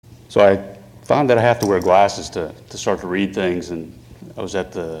So I found that I have to wear glasses to start to read things, and I was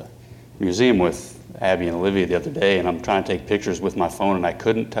at the museum with Abby and Olivia the other day, and I'm trying to take pictures with my phone, and I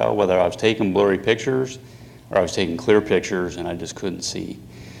couldn't tell whether I was taking blurry pictures or I was taking clear pictures, and I just couldn't see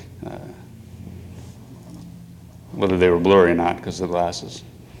whether they were blurry or not because of the glasses.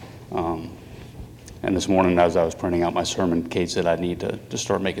 And this morning, as I was printing out my sermon, Kate said I need to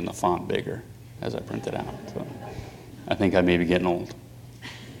start making the font bigger as I print it out. So I think I may be getting old.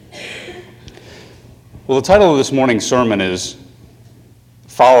 Well, the title of this morning's sermon is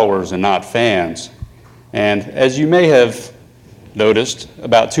Followers and Not Fans. And as you may have noticed,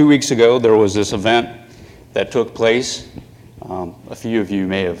 about 2 weeks ago, there was this event that took place. A few of you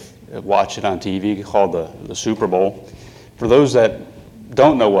may have watched it on TV called the Super Bowl. For those that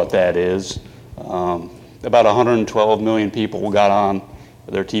don't know what that is, about 112 million people got on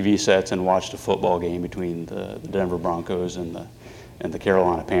their TV sets and watched a football game between the Denver Broncos and the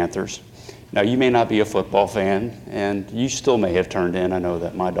Carolina Panthers. Now, you may not be a football fan, and you still may have turned in. I know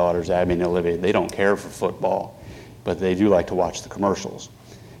that my daughters, Abby and Olivia, they don't care for football, but they do like to watch the commercials.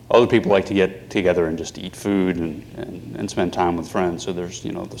 Other people like to get together and just eat food and spend time with friends, so there's,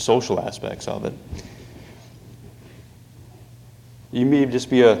 the social aspects of it. You may just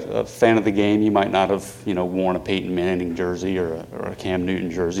be a fan of the game. You might not have, worn a Peyton Manning jersey or a Cam Newton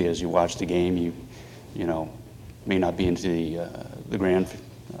jersey as you watch the game. You may not be into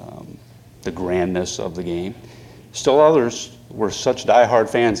the grandness of the game. Still others were such diehard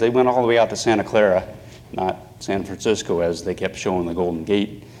fans, they went all the way out to Santa Clara, not San Francisco, as they kept showing the Golden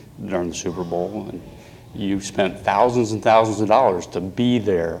Gate during the Super Bowl. And you spent thousands and thousands of dollars to be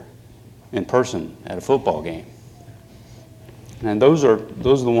there in person at a football game. And those are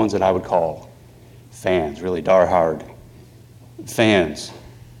the ones that I would call fans, really diehard fans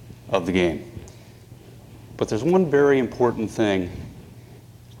of the game. But there's one very important thing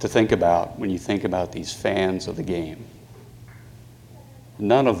to think about when you think about these fans of the game.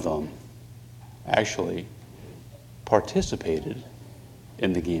 None of them actually participated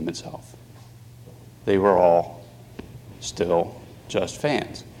in the game itself. They were all still just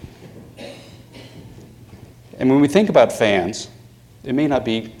fans. And when we think about fans, it may not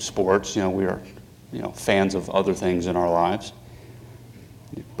be sports. We are, fans of other things in our lives.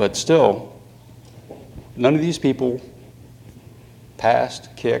 But still, none of these people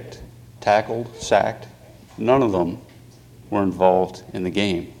passed, kicked, tackled, sacked. None of them were involved in the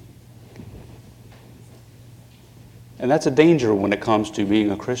game. And that's a danger when it comes to being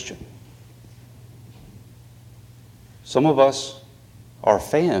a Christian. Some of us are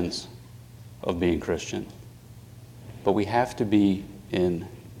fans of being Christian, but we have to be in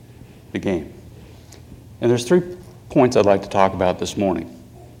the game. And there's 3 points I'd like to talk about this morning.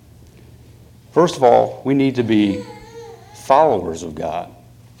 First of all, we need to be followers of God,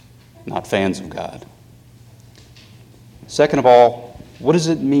 not fans of God. Second of all, what does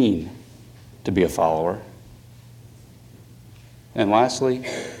it mean to be a follower? And lastly,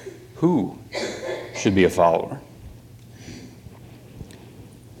 who should be a follower?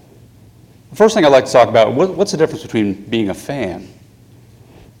 The first thing I'd like to talk about, what's the difference between being a fan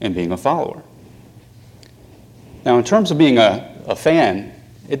and being a follower? Now, in terms of being a fan,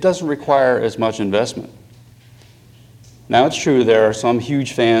 it doesn't require as much investment. Now, it's true there are some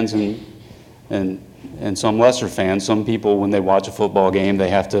huge fans and some lesser fans. Some people, when they watch a football game, they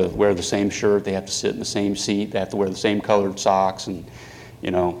have to wear the same shirt, they have to sit in the same seat, they have to wear the same colored socks, and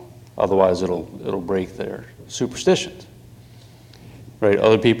otherwise it'll break their superstitions. Right?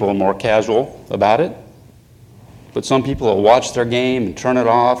 Other people are more casual about it, but some people will watch their game and turn it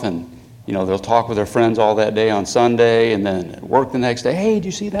off, and they'll talk with their friends all that day on Sunday, and then at work the next day, hey, did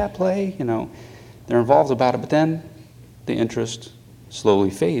you see that play? They're involved about it, but then the interest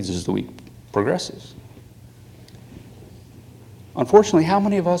slowly fades as the week progresses. Unfortunately, how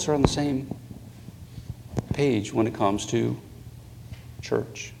many of us are on the same page when it comes to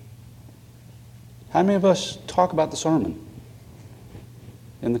church? How many of us talk about the sermon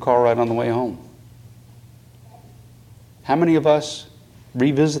in the car ride on the way home? How many of us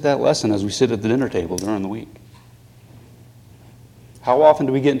revisit that lesson as we sit at the dinner table during the week? How often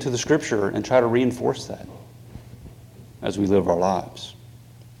do we get into the scripture and try to reinforce that as we live our lives?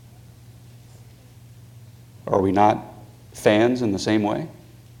 Are we not fans in the same way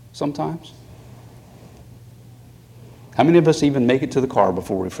sometimes? How many of us even make it to the car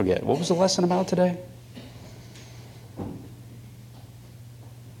before we forget? What was the lesson about today?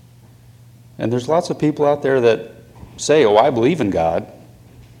 And there's lots of people out there that say, I believe in God,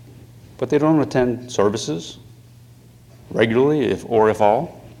 but they don't attend services regularly, if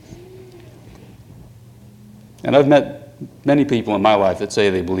all. And I've met many people in my life that say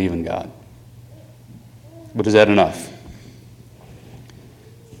they believe in God. But is that enough?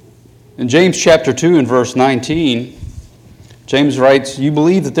 In James chapter 2 and verse 19, James writes, "You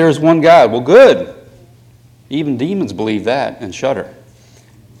believe that there is one God." Well, good. Even demons believe that and shudder.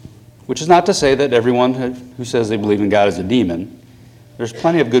 Which is not to say that everyone who says they believe in God is a demon. There's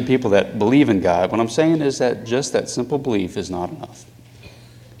plenty of good people that believe in God. What I'm saying is that just that simple belief is not enough.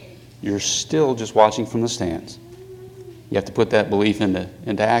 You're still just watching from the stands. You have to put that belief into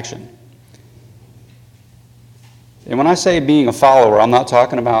action. And when I say being a follower, I'm not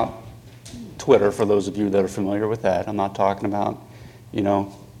talking about Twitter, for those of you that are familiar with that. I'm not talking about,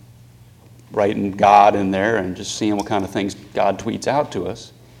 writing God in there and just seeing what kind of things God tweets out to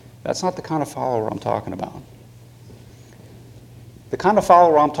us. That's not the kind of follower I'm talking about. The kind of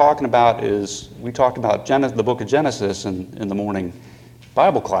follower I'm talking about is, we talked about the book of Genesis in the morning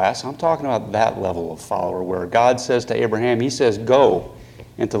Bible class. I'm talking about that level of follower where God says to Abraham, he says, "Go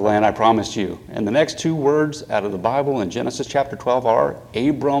into the land I promised you." And the next two words out of the Bible in Genesis chapter 12 are,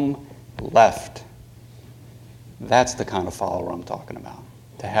 Abram left. That's the kind of follower I'm talking about.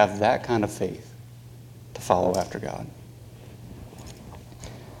 To have that kind of faith, to follow after God.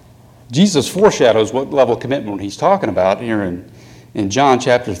 Jesus foreshadows what level of commitment he's talking about here in John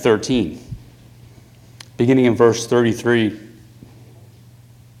chapter 13. Beginning in verse 33,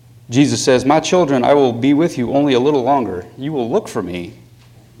 Jesus says, "My children, I will be with you only a little longer. You will look for me.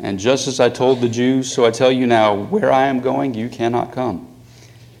 And just as I told the Jews, so I tell you now, where I am going, you cannot come.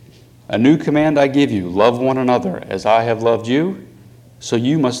 A new command I give you, love one another. As I have loved you, so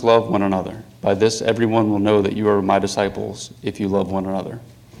you must love one another. By this everyone will know that you are my disciples, if you love one another."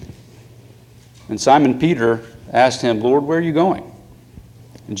 And Simon Peter asked him, "Lord, where are you going?"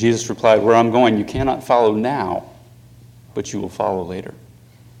 And Jesus replied, "Where I'm going, you cannot follow now, but you will follow later."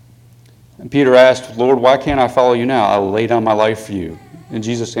 And Peter asked, "Lord, why can't I follow you now? I will lay down my life for you." And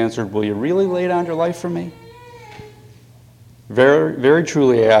Jesus answered, "Will you really lay down your life for me? Very, very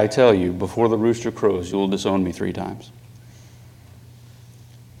truly, I tell you, before the rooster crows, you will disown me 3 times.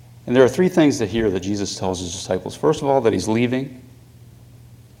 And there are 3 things that Jesus tells his disciples. First of all, that he's leaving.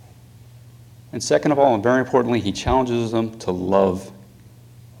 And second of all, and very importantly, he challenges them to love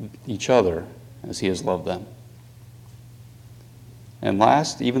each other as he has loved them. And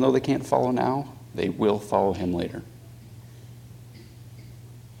last, even though they can't follow now, they will follow him later.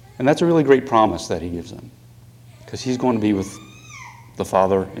 And that's a really great promise that he gives them, because he's going to be with the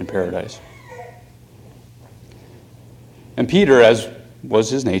Father in paradise. And Peter, as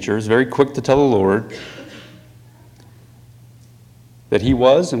was his nature, is very quick to tell the Lord that he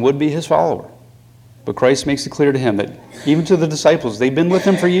was and would be his follower. But Christ makes it clear to him that even to the disciples, they've been with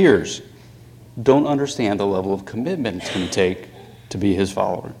him for years, don't understand the level of commitment it's going to take to be his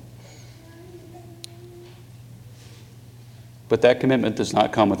follower. But that commitment does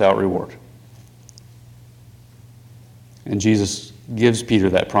not come without reward. And Jesus gives Peter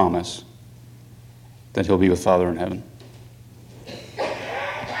that promise that he'll be with Father in heaven.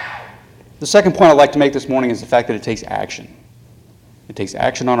 The second point I'd like to make this morning is the fact that it takes action. It takes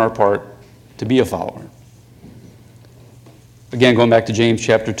action on our part to be a follower. Again, going back to James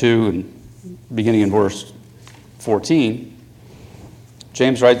chapter 2 and beginning in verse 14,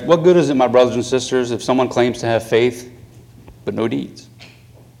 James writes, "What good is it, my brothers and sisters, if someone claims to have faith but no deeds?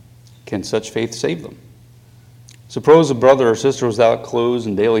 Can such faith save them? Suppose a brother or sister was without clothes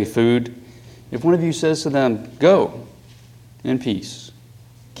and daily food. If one of you says to them, 'Go in peace,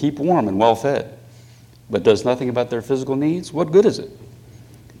 keep warm and well fed,' but does nothing about their physical needs, what good is it?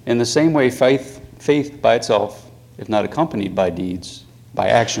 In the same way, faith by itself, if not accompanied by deeds, by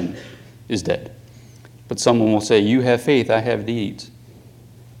action, is dead. But someone will say, 'You have faith, I have deeds.'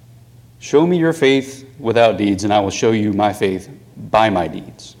 Show me your faith without deeds, and I will show you my faith by my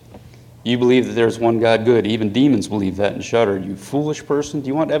deeds. You believe that there is one God, good. Even demons believe that and shudder. You foolish person, do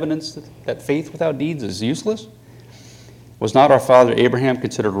you want evidence that faith without deeds is useless? Was not our father Abraham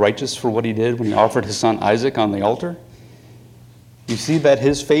considered righteous for what he did when he offered his son Isaac on the altar? You see that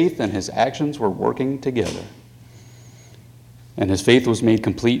his faith and his actions were working together. And his faith was made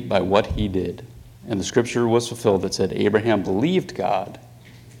complete by what he did. And the scripture was fulfilled that said, Abraham believed God,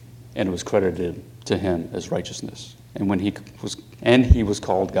 and it was credited to him as righteousness. And he was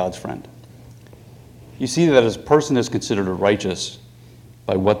called God's friend." You see that a person is considered righteous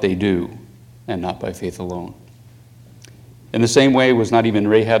by what they do and not by faith alone. In the same way, was not even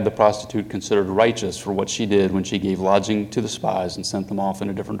Rahab the prostitute considered righteous for what she did when she gave lodging to the spies and sent them off in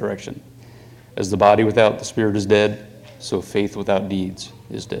a different direction? As the body without the spirit is dead, so faith without deeds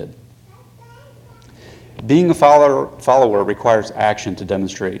is dead. Being a follower requires action to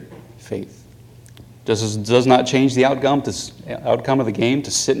demonstrate faith. Does not change the outcome of the game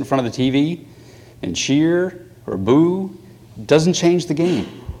to sit in front of the TV and cheer or boo. Doesn't change the game.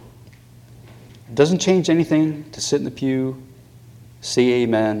 It doesn't change anything to sit in the pew, say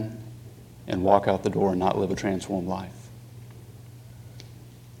amen, and walk out the door and not live a transformed life.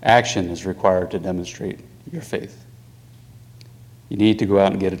 Action is required to demonstrate your faith. You need to go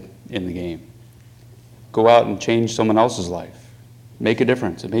out and get it in the game. Go out and change someone else's life. Make a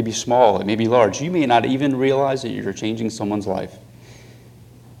difference. It may be small, it may be large. You may not even realize that you're changing someone's life.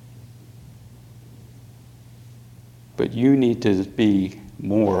 But you need to be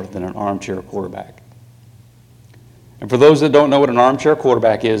more than an armchair quarterback. And for those that don't know what an armchair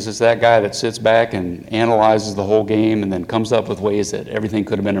quarterback is, it's that guy that sits back and analyzes the whole game and then comes up with ways that everything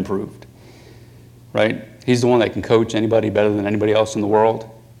could have been improved. Right? He's the one that can coach anybody better than anybody else in the world,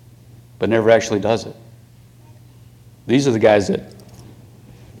 but never actually does it. These are the guys that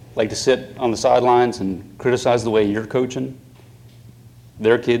like to sit on the sidelines and criticize the way you're coaching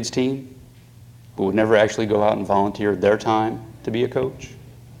their kids' team, but would never actually go out and volunteer their time to be a coach.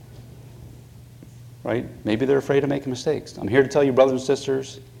 Right? Maybe they're afraid of making mistakes. I'm here to tell you, brothers and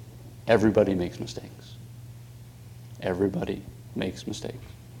sisters, everybody makes mistakes. Everybody makes mistakes.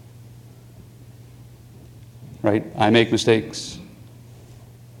 Right? I make mistakes,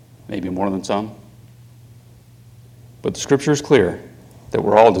 maybe more than some. But the scripture is clear that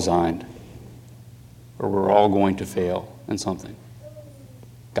we're all designed, or we're all going to fail in something.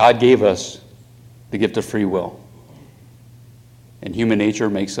 God gave us the gift of free will. And human nature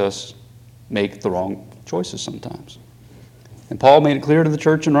makes us make the wrong choices sometimes. And Paul made it clear to the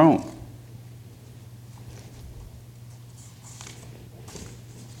church in Rome.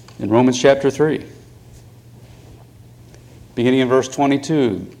 In Romans chapter 3, beginning in verse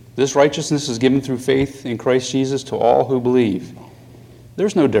 22, this righteousness is given through faith in Christ Jesus to all who believe.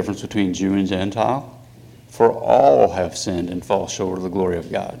 There's no difference between Jew and Gentile, for all have sinned and fall short of the glory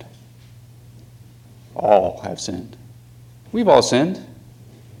of God. All have sinned. We've all sinned.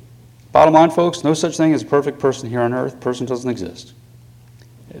 Bottom line, folks, no such thing as a perfect person here on earth. Person doesn't exist.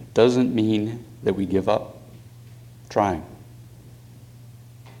 It doesn't mean that we give up trying.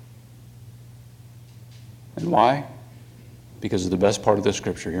 And why? Because of the best part of this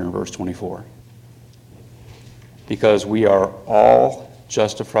scripture here in verse 24. Because we are all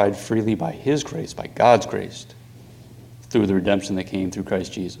justified freely by His grace, by God's grace, through the redemption that came through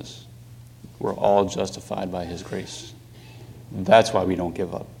Christ Jesus. We're all justified by His grace. That's why we don't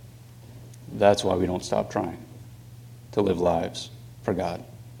give up. That's why we don't stop trying to live lives for God,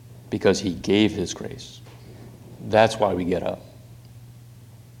 because He gave His grace. That's why we get up.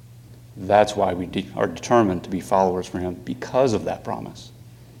 That's why we are determined to be followers for Him, because of that promise.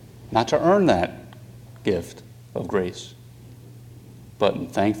 Not to earn that gift of grace, but in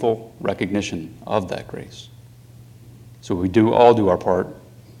thankful recognition of that grace. So we all do our part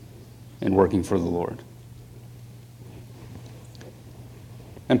in working for the Lord.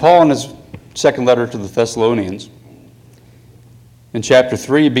 And Paul, in his second letter to the Thessalonians, in chapter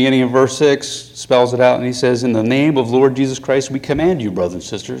 3, beginning in verse 6, spells it out, and he says, "In the name of Lord Jesus Christ, we command you, brothers and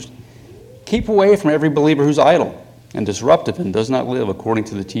sisters, keep away from every believer who's idle and disruptive and does not live according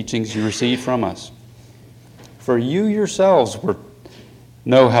to the teachings you received from us. For you yourselves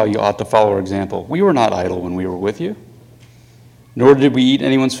know how you ought to follow our example. We were not idle when we were with you, nor did we eat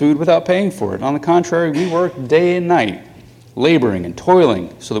anyone's food without paying for it. On the contrary, we worked day and night, laboring and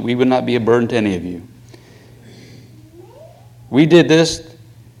toiling, so that we would not be a burden to any of you. We did this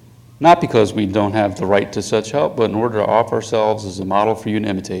not because we don't have the right to such help, but in order to offer ourselves as a model for you to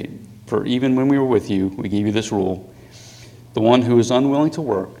imitate. For even when we were with you, we gave you this rule: the one who is unwilling to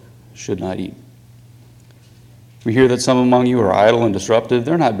work should not eat. We hear that some among you are idle and disruptive.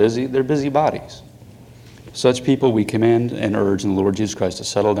 They're not busy, they're busybodies. Such people we command and urge in the Lord Jesus Christ to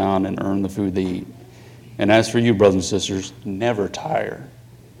settle down and earn the food they eat. And as for you, brothers and sisters, never tire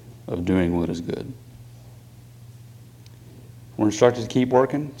of doing what is good." We're instructed to keep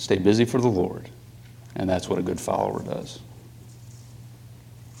working, stay busy for the Lord, and that's what a good follower does.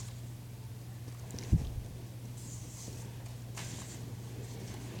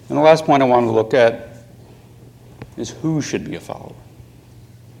 And the last point I want to look at is who should be a follower.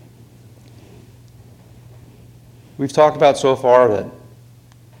 We've talked about so far that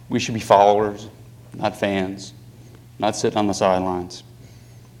we should be followers, not fans, not sitting on the sidelines.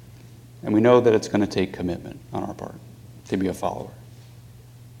 And we know that it's going to take commitment on our part to be a follower.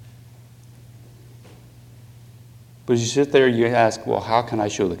 But as you sit there, you ask, well, how can I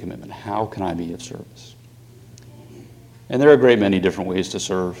show the commitment? How can I be of service? And there are a great many different ways to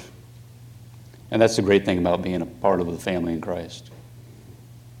serve. And that's the great thing about being a part of the family in Christ.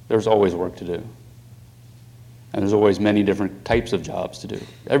 There's always work to do. And there's always many different types of jobs to do.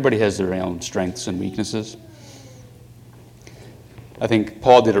 Everybody has their own strengths and weaknesses. I think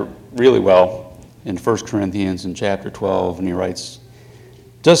Paul did it really well in 1 Corinthians in chapter 12, and he writes,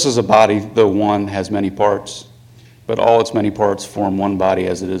 "Just as a body, though one, has many parts, but all its many parts form one body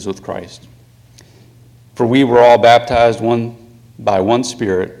as it is with Christ. For we were all baptized by one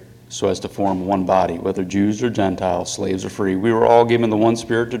Spirit so as to form one body, whether Jews or Gentiles, slaves or free. We were all given the one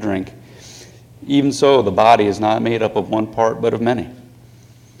Spirit to drink. Even so, the body is not made up of one part, but of many.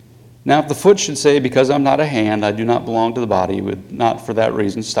 Now, if the foot should say, because I'm not a hand, I do not belong to the body, it would not for that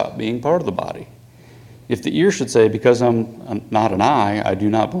reason stop being part of the body. If the ear should say, because I'm not an eye, I do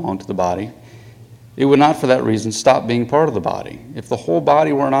not belong to the body, it would not for that reason stop being part of the body. If the whole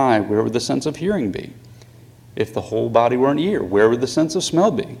body were an eye, where would the sense of hearing be? If the whole body were an ear, where would the sense of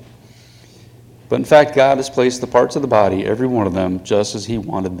smell be? But in fact, God has placed the parts of the body, every one of them, just as he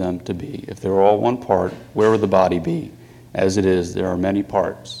wanted them to be. If they were all one part, where would the body be? As it is, there are many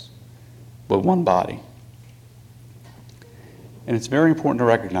parts, but one body." And it's very important to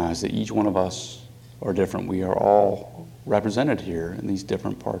recognize that each one of us are different. We are all represented here in these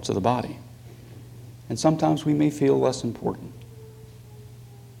different parts of the body. And sometimes we may feel less important.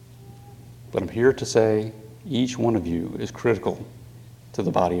 But I'm here to say each one of you is critical to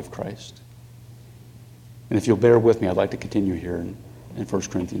the body of Christ. And if you'll bear with me, I'd like to continue here in 1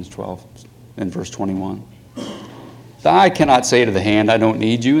 Corinthians 12 and verse 21. "The eye cannot say to the hand, I don't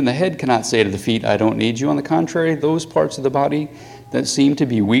need you, and the head cannot say to the feet, I don't need you. On the contrary, those parts of the body that seem to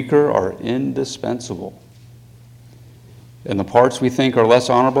be weaker are indispensable. And the parts we think are less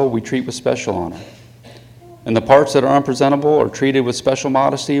honorable, we treat with special honor. And the parts that are unpresentable are treated with special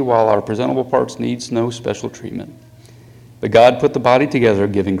modesty, while our presentable parts needs no special treatment. But God put the body together,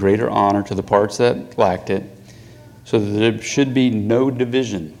 giving greater honor to the parts that lacked it, so that there should be no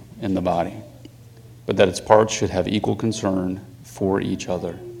division in the body, but that its parts should have equal concern for each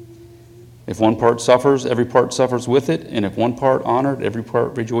other. If one part suffers, every part suffers with it, and if one part honored, every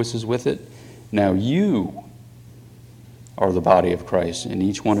part rejoices with it. Now you are the body of Christ, and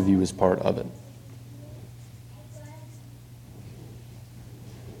each one of you is part of it."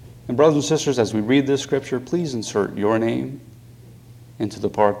 And brothers and sisters, as we read this scripture, please insert your name into the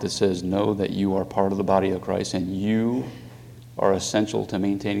part that says, know that you are part of the body of Christ and you are essential to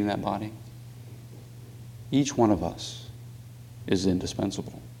maintaining that body. Each one of us is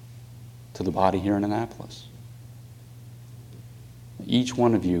indispensable to the body here in Annapolis. Each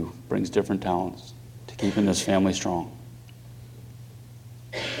one of you brings different talents to keeping this family strong.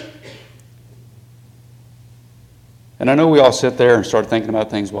 And I know we all sit there and start thinking about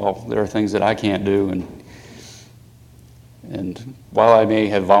things, well, there are things that I can't do. And while I may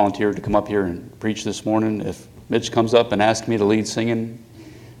have volunteered to come up here and preach this morning, if Mitch comes up and asks me to lead singing,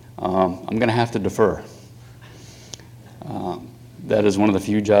 I'm going to have to defer. That is one of the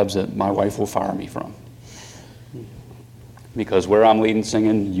few jobs that my wife will fire me from. Because where I'm leading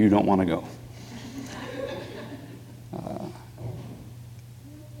singing, you don't want to go.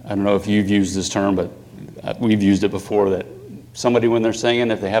 I don't know if you've used this term, but we've used it before, that somebody, when they're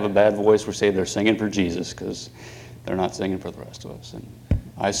singing, if they have a bad voice, we say they're singing for Jesus because they're not singing for the rest of us. And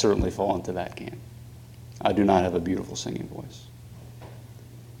I certainly fall into that camp. I do not have a beautiful singing voice.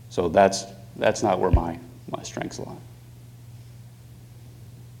 So that's not where my strengths lie.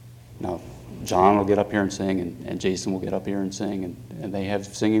 Now, John will get up here and sing, and Jason will get up here and sing, and they have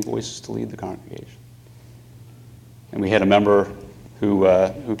singing voices to lead the congregation. And we had a member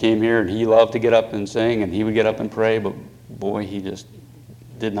who came here, and he loved to get up and sing, and he would get up and pray, but boy, he just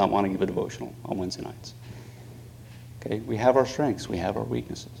did not want to give a devotional on Wednesday nights. Okay, we have our strengths, we have our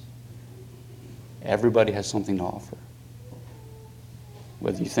weaknesses. Everybody has something to offer.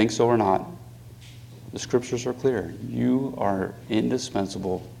 Whether you think so or not, the scriptures are clear. You are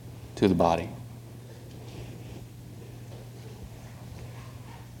indispensable to the body.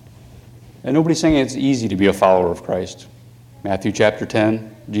 And nobody's saying it's easy to be a follower of Christ. Matthew chapter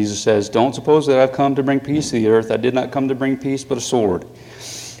 10, Jesus says, "Don't suppose that I've come to bring peace to the earth. I did not come to bring peace, but a sword.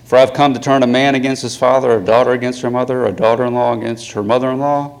 For I've come to turn a man against his father, a daughter against her mother, a daughter-in-law against her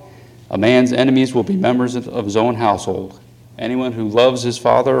mother-in-law. A man's enemies will be members of his own household. Anyone who loves his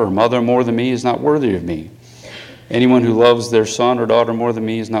father or mother more than me is not worthy of me. Anyone who loves their son or daughter more than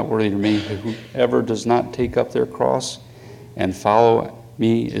me is not worthy of me. Whoever does not take up their cross and follow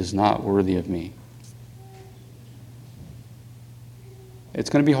me is not worthy of me." It's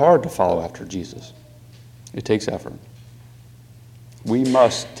going to be hard to follow after Jesus. It takes effort. We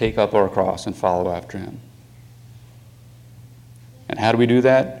must take up our cross and follow after him. And how do we do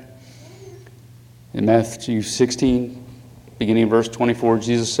that? In Matthew 16, Beginning in verse 24,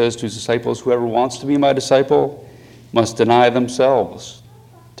 Jesus says to his disciples, "Whoever wants to be my disciple must deny themselves,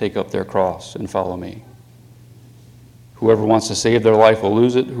 take up their cross, and follow me. Whoever wants to save their life will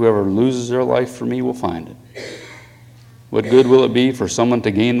lose it. Whoever loses their life for me will find it. What good will it be for someone to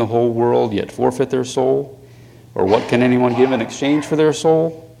gain the whole world yet forfeit their soul? Or what can anyone give in exchange for their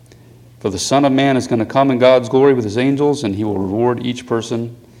soul? For the Son of Man is going to come in God's glory with his angels, and he will reward each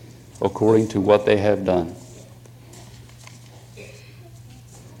person according to what they have done."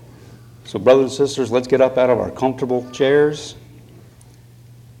 So brothers and sisters, let's get up out of our comfortable chairs.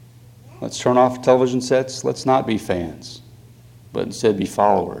 Let's turn off television sets. Let's not be fans, but instead be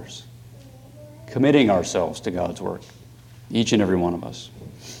followers, committing ourselves to God's work, each and every one of us,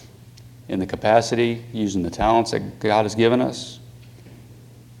 in the capacity, using the talents that God has given us,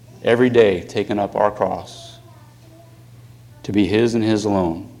 every day taking up our cross to be his and his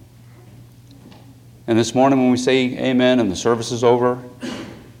alone. And this morning when we say amen and the service is over,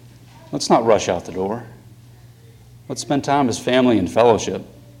 let's not rush out the door. Let's spend time as family and fellowship.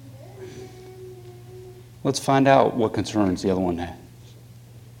 Let's find out what concerns the other one has.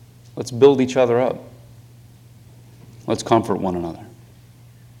 Let's build each other up. Let's comfort one another.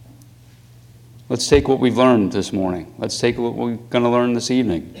 Let's take what we've learned this morning. Let's take what we're going to learn this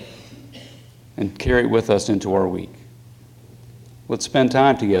evening and carry it with us into our week. Let's spend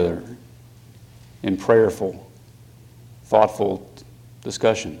time together in prayerful, thoughtful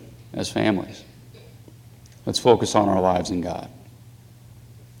discussion as families. Let's focus on our lives in God.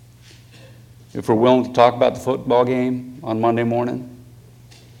 If we're willing to talk about the football game on Monday morning,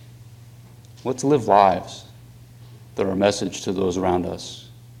 let's live lives that are a message to those around us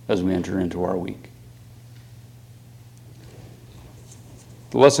as we enter into our week.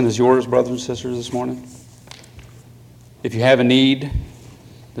 The lesson is yours, brothers and sisters, this morning. If you have a need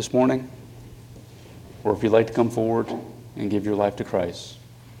this morning, or if you'd like to come forward and give your life to Christ,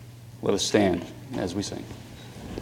 let us stand as we sing.